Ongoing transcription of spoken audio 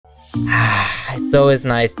It's always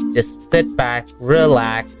nice to just sit back,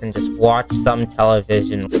 relax, and just watch some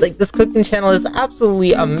television. Like, this cooking channel is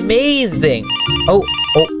absolutely amazing! Oh,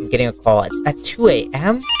 I'm getting a call at 2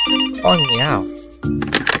 a.m.? Calling me now.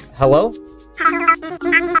 Hello?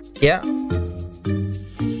 Yeah?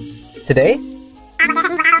 Today?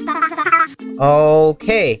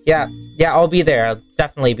 Okay, yeah, I'll be there. I'll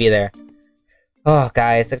definitely be there. Oh,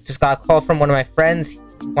 guys, I just got a call from one of my friends.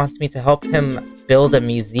 He wants me to help him build a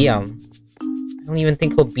museum. I don't even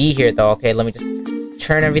think he'll be here, though. Okay, let me just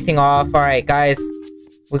turn everything off. Alright, guys,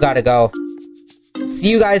 we gotta go. See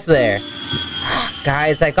you guys there.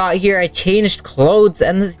 Guys, I got here, I changed clothes,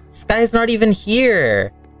 and this guy's not even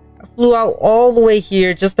here. I flew out all the way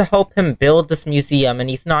here just to help him build this museum, and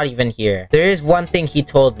he's not even here. There is one thing he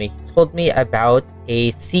told me. He told me about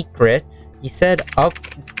a secret. He said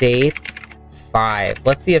update 5.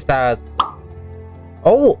 Let's see if that was...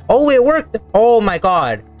 Oh, it worked! Oh my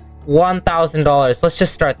god. $1,000. Let's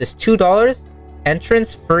just start this. $2.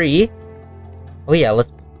 Entrance free. Oh yeah, let's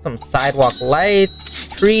put some sidewalk lights,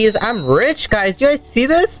 trees. I'm rich, guys. Do you guys see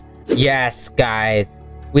this? Yes, guys.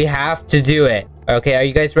 We have to do it. Okay, are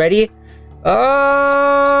you guys ready?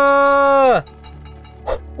 Oh!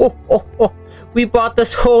 We bought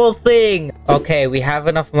this whole thing. Okay, we have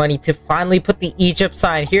enough money to finally put the Egypt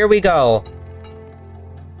sign. Here we go.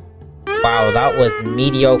 Wow, that was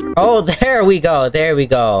mediocre. Oh, there we go. There we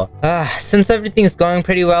go. Since everything's going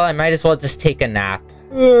pretty well, I might as well just take a nap.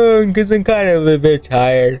 Because I'm kind of a bit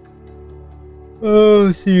tired.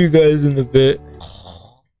 Oh, see you guys in a bit.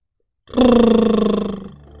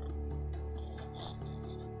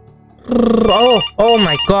 Oh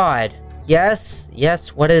my god. Yes,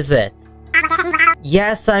 what is it?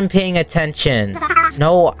 Yes, I'm paying attention.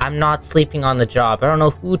 No, I'm not sleeping on the job. I don't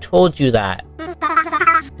know who told you that.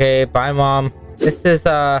 Okay, bye, Mom. This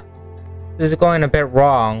is going a bit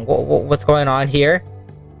wrong. What's going on here?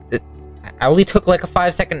 I only took like a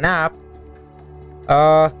 5-second nap.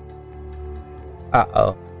 Uh-oh.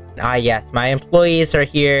 Yes, my employees are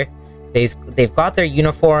here. They've got their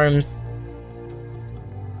uniforms.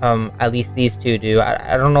 At least these two do.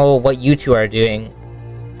 I don't know what you two are doing.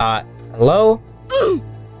 Hello?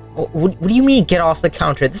 What do you mean, get off the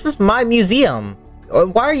counter? This is my museum.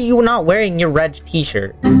 Why are you not wearing your red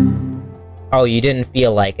t-shirt? Oh, you didn't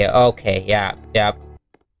feel like it. Okay, yeah.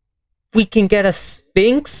 We can get a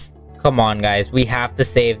Sphinx? Come on, guys. We have to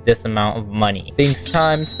save this amount of money. Sphinx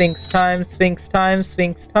time, Sphinx time, Sphinx time,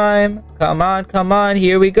 Sphinx time. Come on.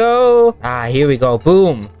 Here we go. Here we go.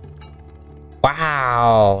 Boom.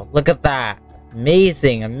 Wow. Look at that.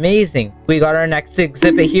 Amazing. We got our next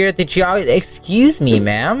exhibit here at the Excuse me,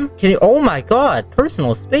 ma'am. Can you... Oh my god.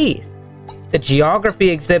 Personal space. The geography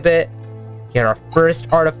exhibit. Get our first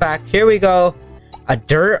artifact. Here we go. A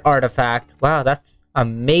dirt artifact. Wow, that's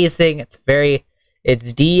amazing. It's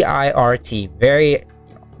DIRT. Very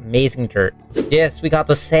amazing dirt. Yes, we got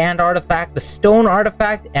the sand artifact, the stone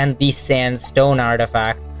artifact, and the sandstone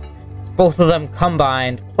artifact. It's both of them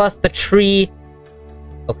combined, plus the tree.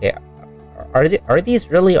 Okay, are these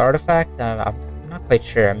really artifacts? I'm not quite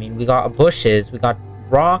sure. I mean, we got bushes, we got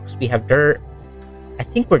rocks, we have dirt. I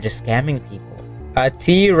think we're just scamming people. A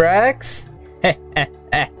T-Rex?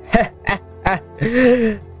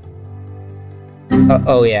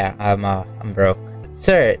 Oh yeah, I'm broke.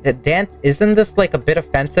 Sir, isn't this like a bit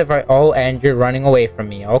offensive? Right? Oh, and you're running away from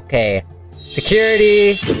me. Okay.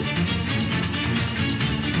 Security!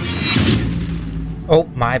 Oh,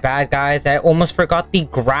 my bad, guys. I almost forgot the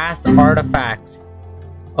grass artifact.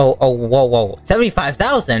 Whoa.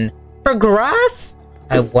 75,000? For grass?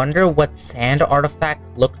 I wonder what sand artifact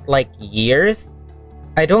looked like years?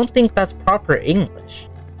 I don't think that's proper English.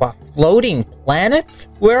 What, floating planets?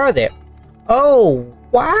 Where are they? Oh,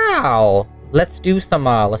 wow! Let's do some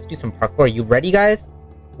parkour. You ready, guys?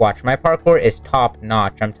 Watch, my parkour is top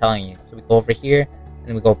notch, I'm telling you. So we go over here,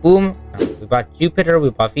 and we go boom. We got Jupiter,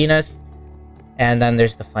 we got Venus, and then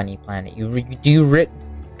there's the funny planet. You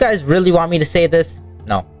guys really want me to say this?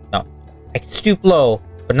 No. I can stoop low,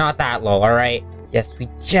 but not that low, alright? Yes, we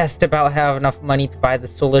just about have enough money to buy the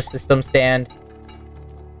solar system stand.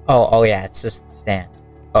 Oh yeah, it's just the stand.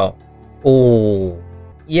 Oh.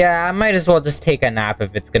 Yeah, I might as well just take a nap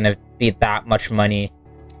if it's gonna be that much money.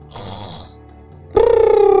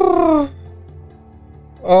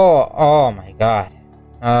 Oh my god.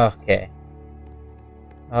 Okay.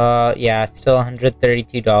 Yeah, still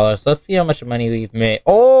 $132. Let's see how much money we've made.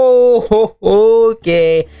 Oh,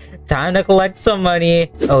 okay. Time to collect some money.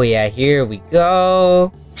 Oh yeah, here we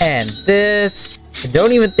go. And this.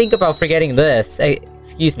 Don't even think about forgetting this.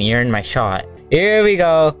 Excuse me, you're in my shot. Here we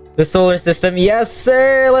go. The solar system. Yes,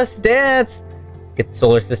 sir. Let's dance. Get the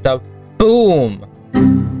solar system. Boom!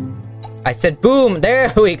 I said boom!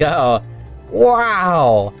 There we go!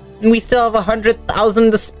 Wow! And we still have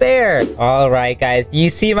 100,000 to spare! Alright guys, do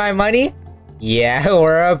you see my money? Yeah,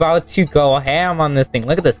 we're about to go ham on this thing.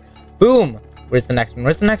 Look at this. Boom! Where's the next one?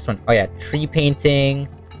 Where's the next one? Oh yeah, tree painting.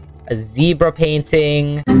 A zebra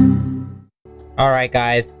painting. Alright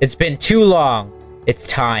guys, it's been too long. It's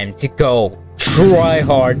time to go try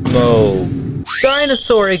hard mode.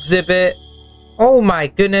 Dinosaur exhibit. Oh my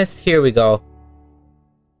goodness, here we go.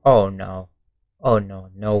 Oh no. Oh no,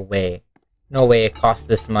 no way. No way it costs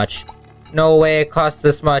this much. No way it costs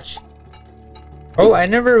this much. Oh, I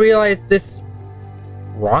never realized this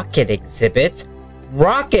rocket exhibit.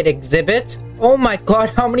 Rocket exhibit? Oh my god,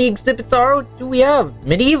 how many exhibits do we have?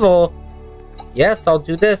 Medieval? Yes, I'll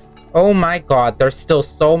do this. Oh my god, there's still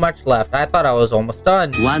so much left. I thought I was almost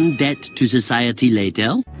done. One debt to society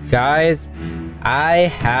later. Guys, I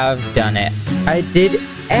have done it. I did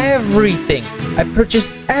everything. I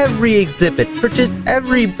purchased every exhibit, purchased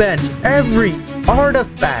every bench, every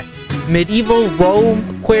artifact. Medieval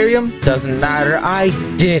Rome aquarium, doesn't matter. I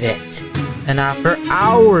did it. And after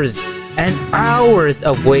hours and hours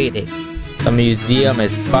of waiting, the museum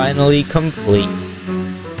is finally complete.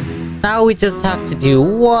 Now we just have to do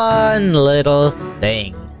one little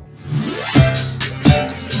thing.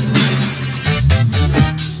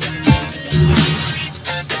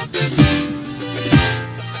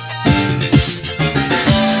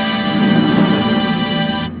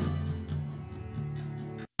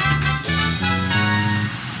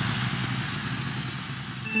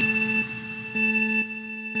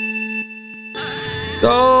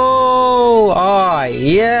 Go! Oh,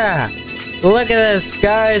 yeah! Look at this,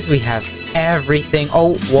 guys! We have everything.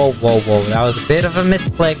 Oh, whoa, whoa, whoa. That was a bit of a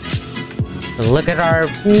misclick. But look at our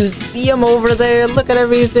museum over there. Look at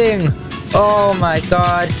everything. Oh, my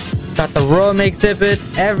God. Got the Rome exhibit,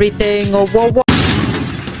 everything. Oh, whoa, whoa.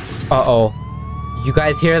 Uh-oh. You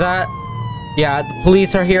guys hear that? Yeah, the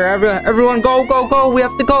police are here. Everyone, go, go, go. We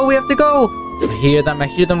have to go. We have to go. I hear them. I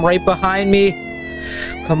hear them right behind me.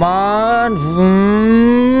 Come on.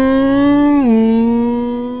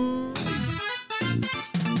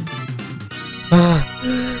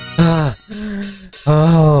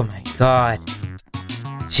 Oh my god.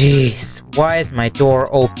 Jeez. Why is my door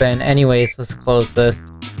open? Anyways, let's close this.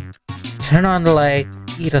 Turn on the lights.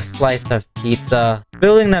 Eat a slice of pizza.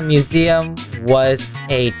 Building the museum was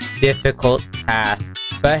a difficult task.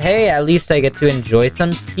 But hey, at least I get to enjoy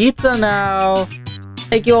some pizza now.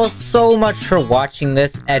 Thank you all so much for watching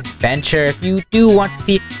this adventure. If you do want to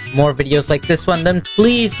see more videos like this one, then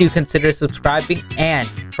please do consider subscribing and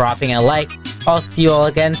dropping a like. I'll see you all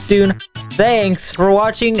again soon. Thanks for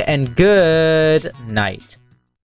watching and good night.